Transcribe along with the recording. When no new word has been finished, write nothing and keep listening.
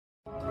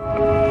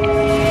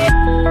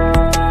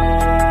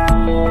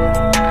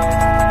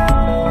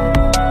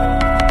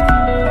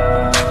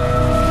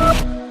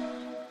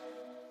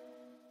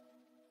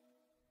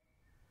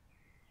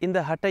In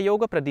the Hatha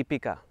Yoga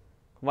Pradipika,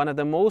 one of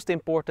the most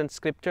important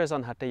scriptures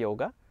on Hatha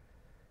Yoga,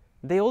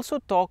 they also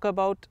talk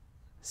about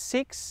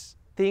 6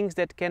 things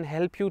that can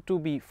help you to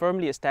be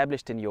firmly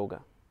established in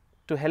yoga,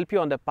 to help you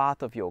on the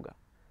path of yoga.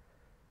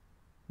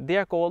 They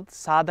are called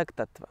Sadhak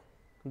Tattva,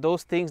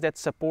 those things that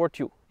support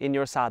you in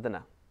your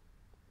sadhana.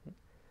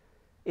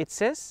 It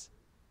says,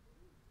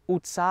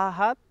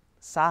 Utsahat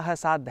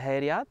sahasat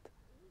dhairyat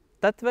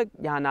tattva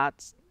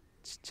jnanat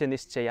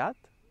chanischayat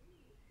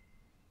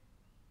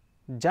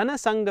jana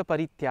sanga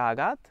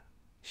parityagat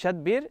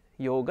shadbir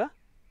yoga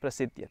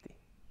prasiddhyati.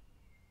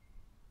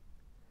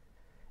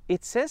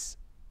 It says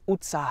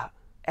utsaha,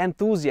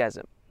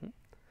 enthusiasm.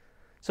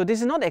 So this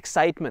is not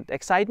excitement.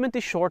 Excitement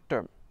is short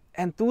term.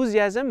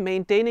 Enthusiasm,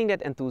 maintaining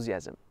that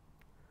enthusiasm.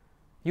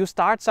 You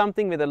start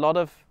something with a lot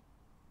of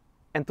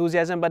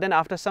enthusiasm, but then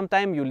after some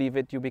time you leave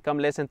it, you become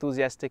less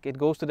enthusiastic, it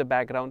goes to the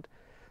background.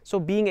 So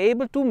being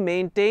able to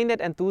maintain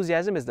that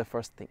enthusiasm is the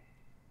first thing.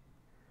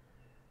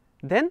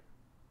 Then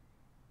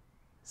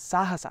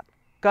sahasat,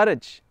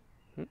 courage.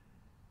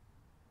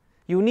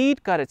 You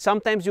need courage.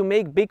 Sometimes you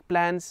make big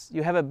plans,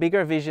 you have a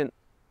bigger vision.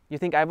 You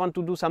think, I want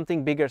to do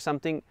something bigger,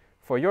 something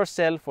for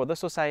yourself, for the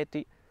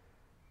society.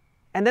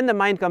 And then the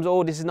mind comes,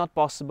 oh, this is not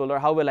possible, or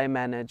how will I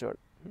manage? Or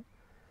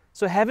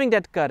so having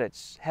that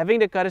courage, having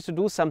the courage to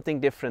do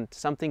something different,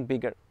 something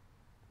bigger,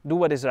 do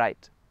what is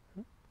right.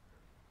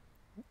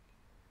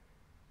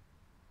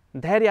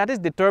 Dhairyat is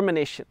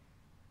determination.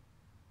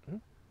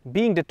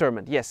 Being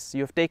determined. Yes,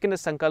 you have taken a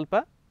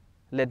sankalpa,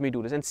 let me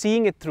do this, and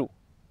seeing it through.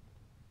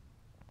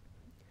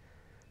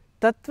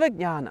 Tattva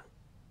jnana,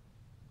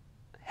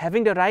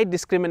 having the right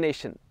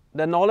discrimination,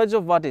 the knowledge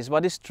of what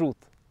is truth,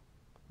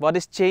 what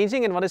is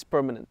changing and what is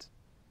permanent,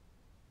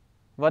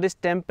 what is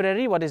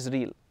temporary, what is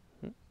real.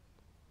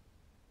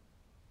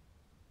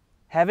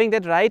 Having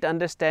that right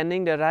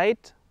understanding, the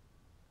right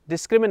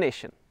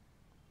discrimination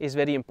is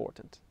very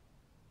important.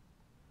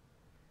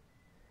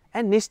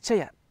 And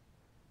nischaya,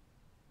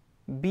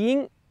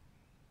 being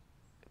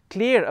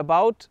clear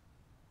about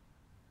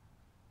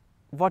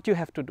what you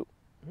have to do.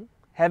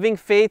 Having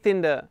faith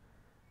in the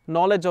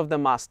knowledge of the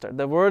master,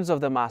 the words of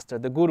the master,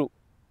 the guru,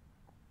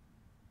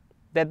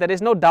 that there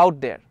is no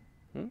doubt there.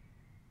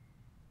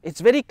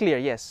 It's very clear,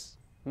 yes,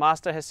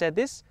 master has said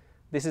this,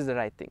 this is the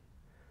right thing.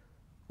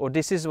 Or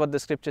this is what the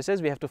scripture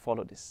says, we have to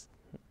follow this.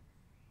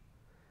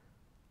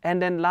 And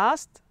then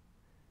last,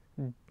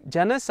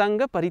 jana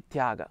sanga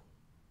parityaga,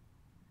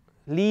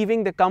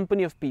 leaving the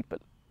company of people.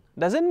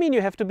 Doesn't mean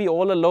you have to be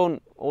all alone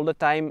all the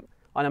time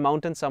on a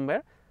mountain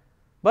somewhere,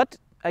 but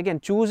again,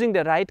 choosing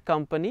the right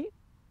company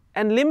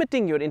and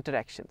limiting your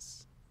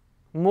interactions.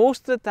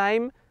 Most of the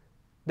time,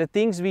 the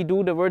things we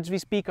do, the words we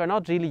speak are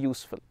not really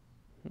useful.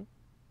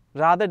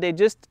 Rather, they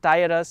just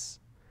tire us,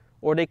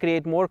 or they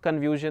create more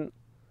confusion,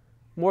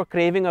 more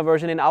craving,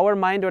 aversion in our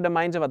mind or the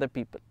minds of other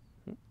people.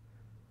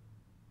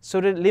 So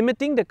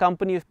limiting the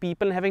company of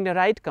people and having the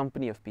right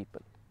company of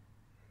people.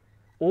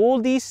 All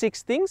these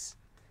 6 things,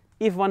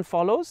 if one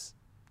follows,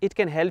 it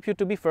can help you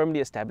to be firmly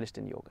established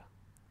in yoga.